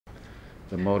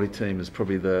The Maori team is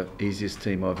probably the easiest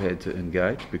team I've had to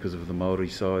engage because of the Maori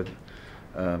side,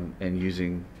 and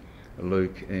using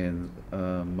Luke and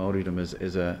Maoridom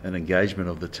as an engagement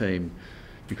of the team,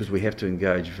 because we have to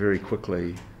engage very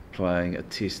quickly playing a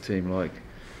test team like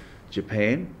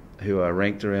Japan, who are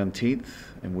ranked around 10th,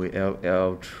 and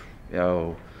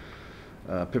our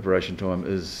preparation time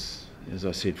is, as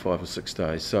I said, 5 or 6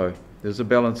 days. So there's a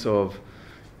balance of,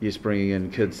 yes, bringing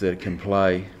in kids that can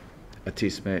play a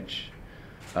test match,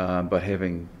 but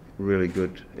having really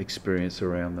good experience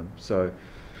around them. So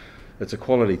it's a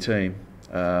quality team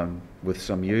with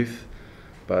some youth,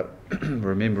 but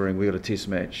remembering we got a test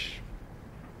match.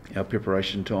 Our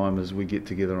preparation time is we get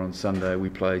together on Sunday. We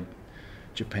played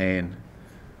Japan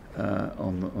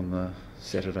on the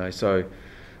Saturday. So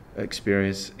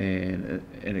experience and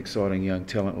exciting young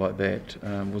talent like that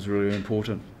was really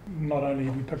important. Not only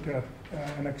have we picked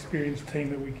an experienced team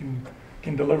that we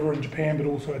can deliver in Japan, but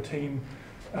also a team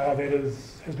that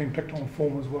has been picked on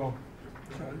form as well.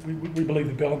 So we believe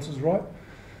the balance is right.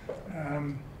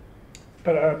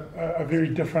 But a very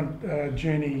different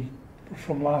journey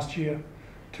from last year,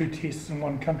 2 tests in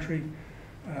 1 country,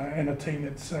 and a team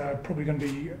that's probably going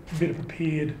to be better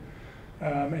prepared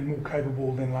and more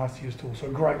capable than last year's tour. So a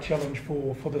great challenge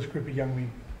for this group of young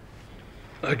men.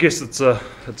 I guess it's an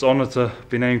honour to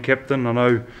be named captain. I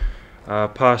know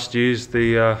past years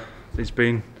there's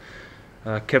been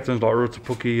captains like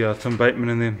Rutapuki, Tim Bateman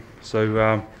and them.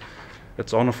 So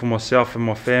it's an honour for myself and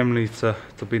my family to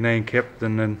be named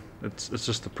captain, and it's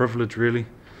just a privilege really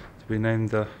to be named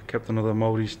the captain of the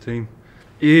Māori's team.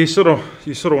 Yeah, you sort of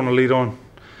want to lead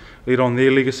on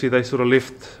their legacy they sort of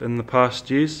left in the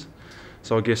past years.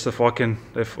 So I guess if I can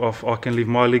leave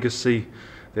my legacy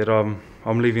that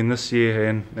I'm leaving this year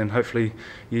and hopefully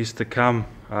years to come,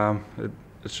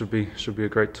 it should be a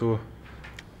great tour.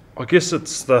 I guess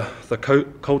it's the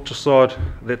culture side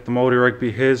that the Māori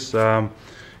rugby has.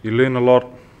 You learn a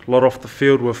lot off the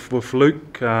field with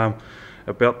Luke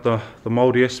about the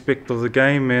Māori aspect of the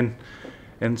game,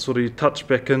 and sort of you touch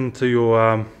back into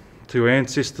your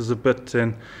ancestors a bit,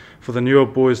 and for the newer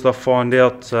boys they'll find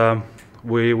out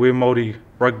where Māori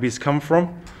rugby's come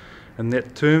from in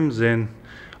that terms, and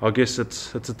I guess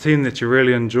it's a team that you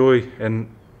really enjoy, and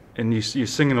you're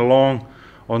singing along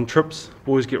on trips.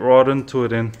 Boys get right into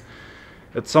it, and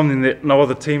it's something that no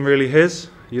other team really has.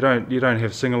 You don't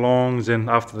have sing-alongs and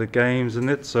after the games and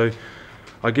that, so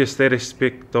I guess that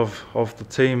aspect of the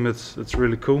team, it's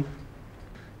really cool.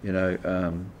 You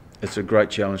know, it's a great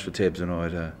challenge for Tabs and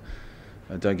I.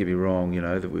 Don't get me wrong, you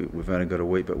know, that we've only got a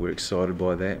week, but we're excited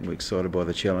by that, and we're excited by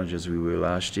the challenges we were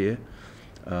last year.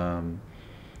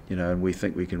 You know, and we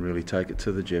think we can really take it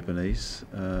to the Japanese,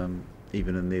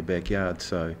 even in their backyard.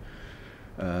 So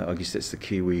I guess that's the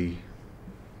Kiwi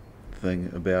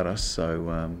thing about us.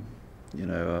 So you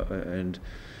know, and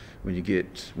when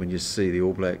you see the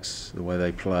All Blacks, the way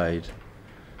they played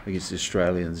against the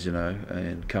Australians, you know,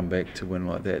 and come back to win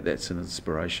like that, that's an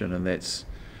inspiration, and that's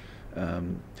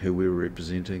who we're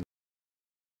representing.